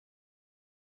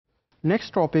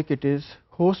Next topic, it is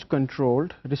host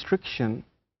controlled restriction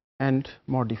and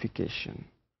modification.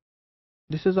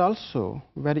 This is also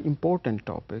very important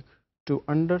topic to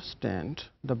understand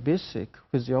the basic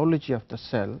physiology of the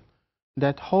cell,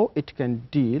 that how it can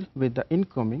deal with the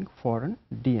incoming foreign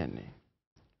DNA.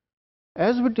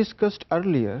 As we discussed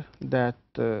earlier, that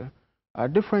a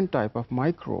different type of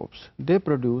microbes, they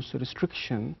produce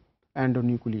restriction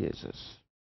endonucleases,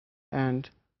 and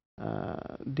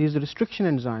these restriction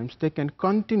enzymes, they can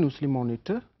continuously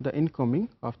monitor the incoming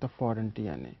of the foreign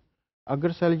DNA.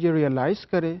 अगर cell ये realize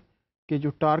करे कि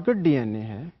जो target DNA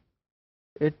है,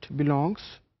 it belongs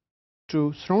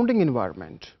to surrounding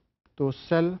environment, तो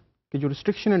cell के जो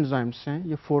restriction enzymes हैं,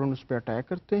 ये फौरन उस पर अटैक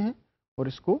करते हैं और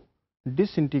इसको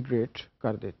disintegrate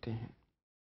कर देते हैं.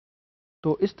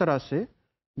 तो इस तरह से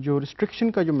जो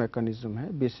restriction का जो mechanism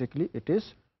है, basically it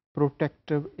is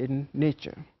protective in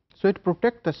nature. So it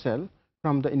protects the cell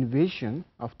from the invasion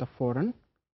of the foreign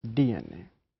DNA.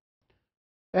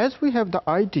 As we have the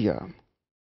idea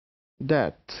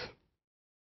that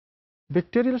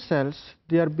bacterial cells,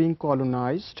 they are being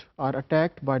colonized or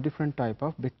attacked by different type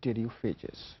of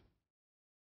bacteriophages.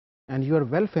 And you are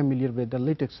well familiar with the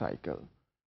lytic cycle,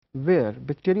 where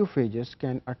bacteriophages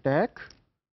can attack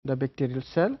the bacterial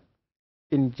cell,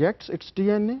 injects its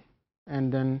DNA,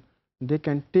 and then they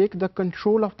can take the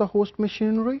control of the host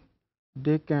machinery,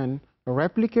 they can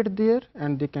replicate there,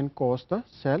 and they can cause the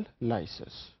cell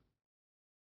lysis.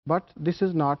 But this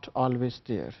is not always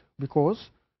there, because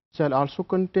cell also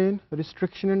contain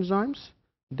restriction enzymes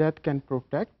that can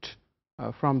protect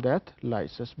from that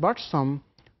lysis. But some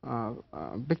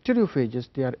bacteriophages,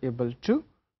 they are able to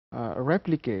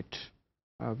replicate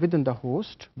within the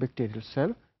host bacterial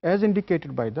cell, as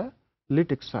indicated by the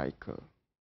lytic cycle.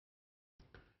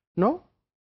 Now,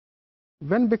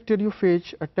 when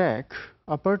bacteriophage attack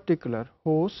a particular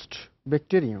host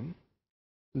bacterium,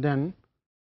 then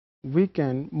we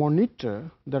can monitor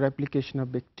the replication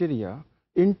of bacteria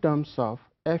in terms of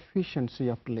efficiency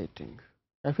of plating.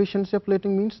 Efficiency of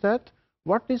plating means that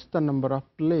what is the number of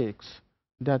plaques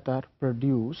that are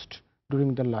produced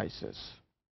during the lysis.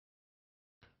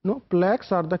 Now,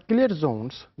 plaques are the clear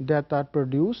zones that are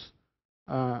produced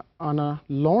on a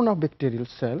lawn of bacterial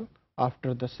cell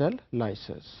after the cell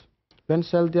lysis. When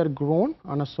cells, they are grown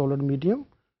on a solid medium,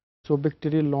 so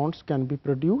bacterial lawns can be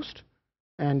produced,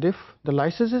 and if the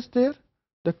lysis is there,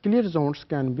 the clear zones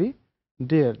can be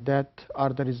there that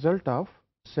are the result of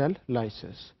cell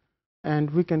lysis, and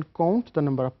we can count the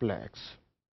number of plaques.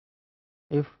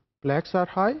 If plaques are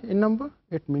high in number,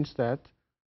 it means that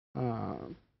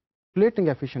plating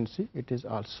efficiency, it is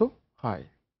also high.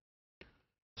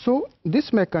 So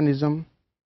this mechanism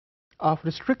of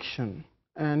restriction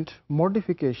and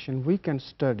modification we can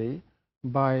study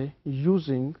by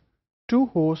using two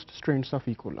host strains of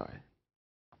E. coli.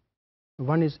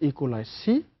 One is E. coli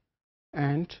C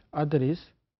and other is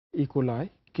E. coli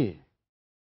K.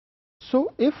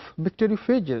 So if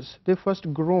bacteriophages, they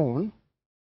first grown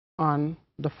on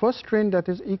the first strain, that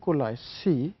is E. coli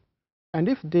C, and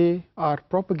if they are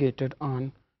propagated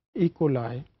on E.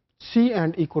 coli C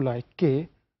and E. coli K,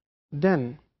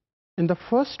 then in the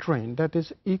first strain, that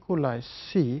is E. coli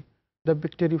C, the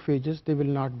bacteriophages, they will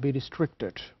not be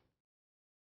restricted.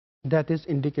 That is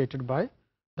indicated by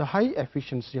the high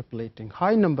efficiency of plating,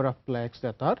 high number of plaques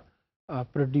that are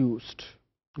produced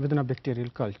within a bacterial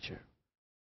culture.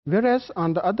 Whereas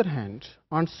on the other hand,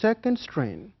 on second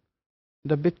strain,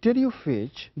 the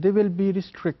bacteriophage, they will be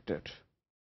restricted.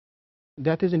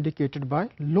 That is indicated by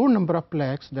low number of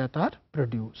plaques that are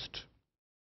produced.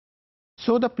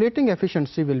 So the plating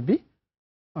efficiency will be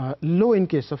low in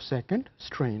case of second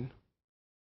strain.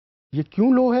 ये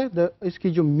क्यों लो है? इसकी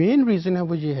जो main reason है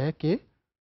वो ये है कि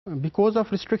because of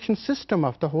restriction system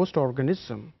of the host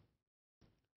organism,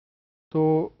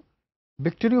 तो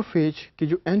bacteriophage की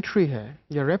जो entry है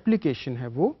या replication है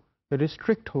वो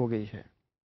restrict हो गई है.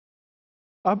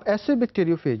 अब ऐसे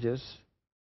bacteriophages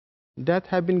that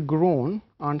have been grown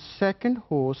on second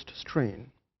host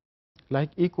strain like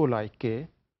E. coli K,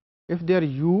 if they are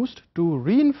used to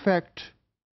reinfect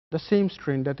the same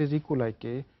strain, that is E. coli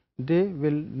K, they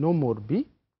will no more be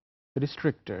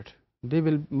restricted. They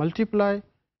will multiply,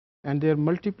 and their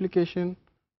multiplication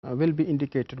will be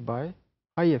indicated by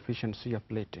high efficiency of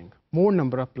plating. More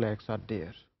number of plaques are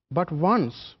there. But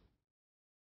once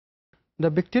the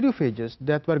bacteriophages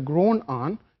that were grown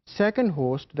on second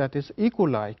host, that is E.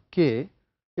 coli K,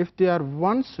 if they are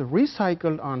once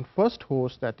recycled on first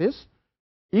host, that is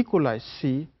E. coli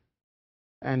C,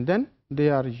 and then they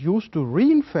are used to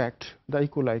reinfect the E.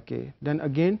 coli K, then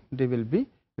again they will be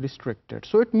restricted.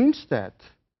 So it means that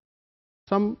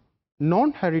some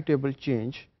non-heritable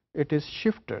change it is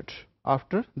shifted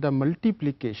after the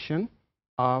multiplication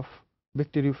of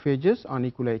bacteriophages on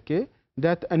E. coli K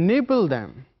that enable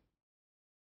them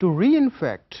to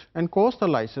reinfect and cause the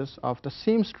lysis of the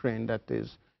same strain, that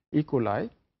is E. coli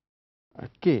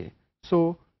K.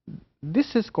 So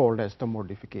this is called as the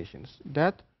modifications,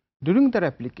 that during the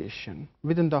replication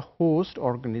within the host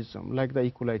organism like the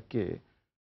E. coli K,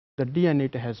 the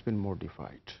DNA has been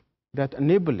modified that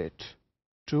enable it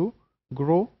to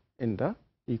grow in the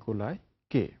E. coli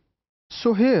K.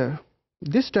 So here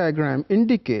this diagram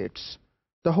indicates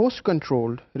the host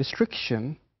controlled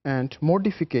restriction and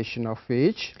modification of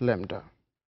phage lambda.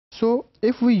 So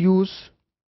if we use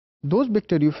those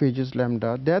bacteriophages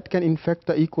lambda that can infect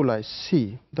the E. coli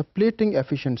C, the plating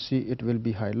efficiency it will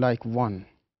be high, like 1,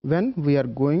 when we are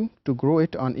going to grow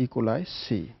it on E. coli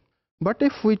C. But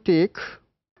if we take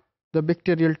the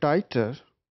bacterial titer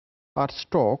or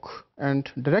stock and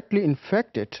directly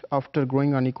infect it after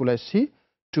growing on E. coli C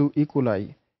to E.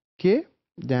 coli K,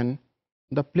 then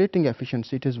the plating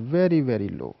efficiency it is very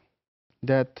low.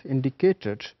 That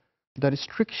indicated the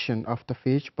restriction of the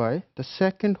phage by the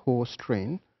second host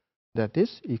strain, that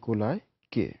is E. coli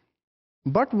K.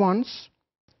 But once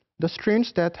the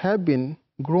strains that have been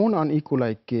grown on E.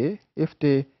 coli K, if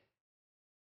they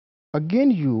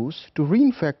again use to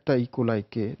reinfect the E. coli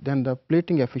K, then the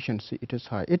plating efficiency it is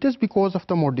high. It is because of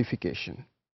the modification,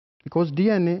 because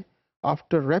DNA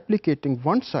after replicating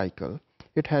one cycle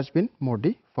it has been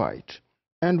modified,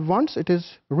 and once it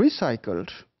is recycled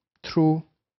through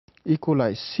E.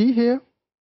 coli C here,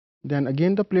 then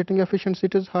again the plating efficiency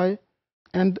it is high,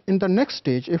 and in the next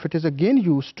stage if it is again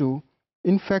used to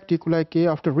infect E. coli K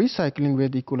after recycling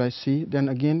with E. coli C, then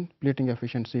again plating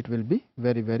efficiency it will be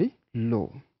very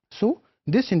low. So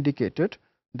this indicated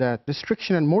that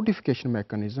restriction and modification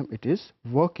mechanism it is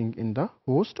working in the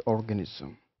host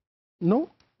organism. Now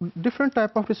different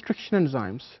type of restriction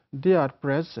enzymes they are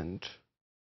present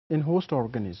in host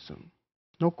organism.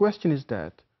 Now question is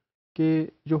that कि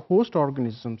जो host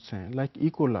organisms हैं like E.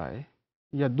 coli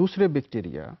या दूसरे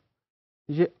bacteria,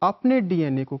 ये अपने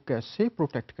DNA को कैसे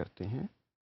protect करते हैं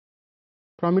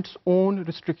from its own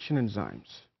restriction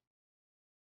enzymes,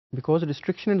 because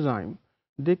restriction enzyme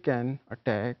they can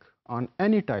attack on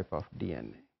any type of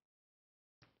DNA.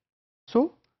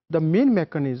 So the main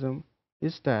mechanism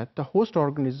is that the host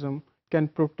organism can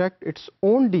protect its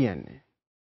own DNA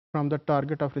from the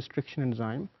target of restriction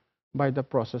enzyme by the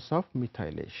process of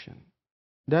methylation,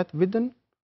 that within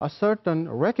a certain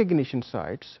recognition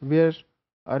sites where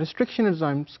restriction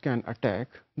enzymes can attack,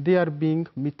 they are being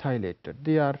methylated,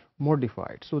 they are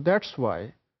modified. So that's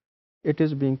why it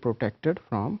is being protected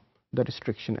from the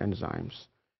restriction enzymes.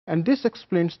 And this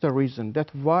explains the reason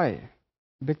that why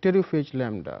bacteriophage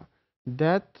lambda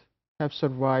that have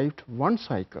survived one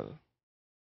cycle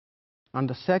on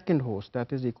the second host,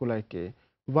 that is E. coli K,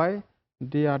 why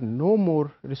they are no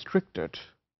more restricted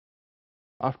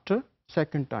after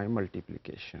second time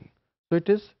multiplication. So it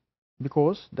is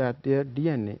because that their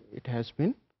DNA it has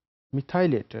been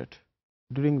methylated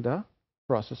during the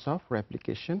process of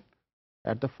replication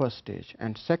at the first stage,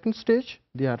 and second stage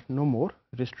they are no more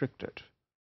restricted.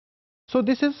 So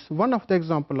this is one of the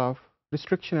example of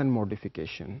restriction and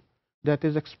modification that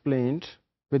is explained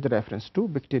with reference to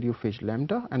bacteriophage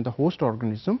lambda and the host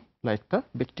organism like the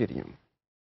bacterium.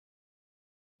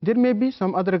 There may be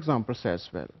some other examples as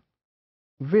well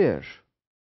where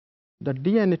the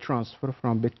DNA transfer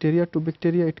from bacteria to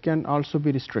bacteria it can also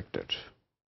be restricted,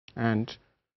 and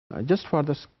just for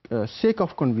the sake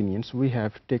of convenience we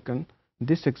have taken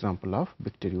this example of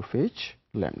bacteriophage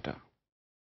lambda.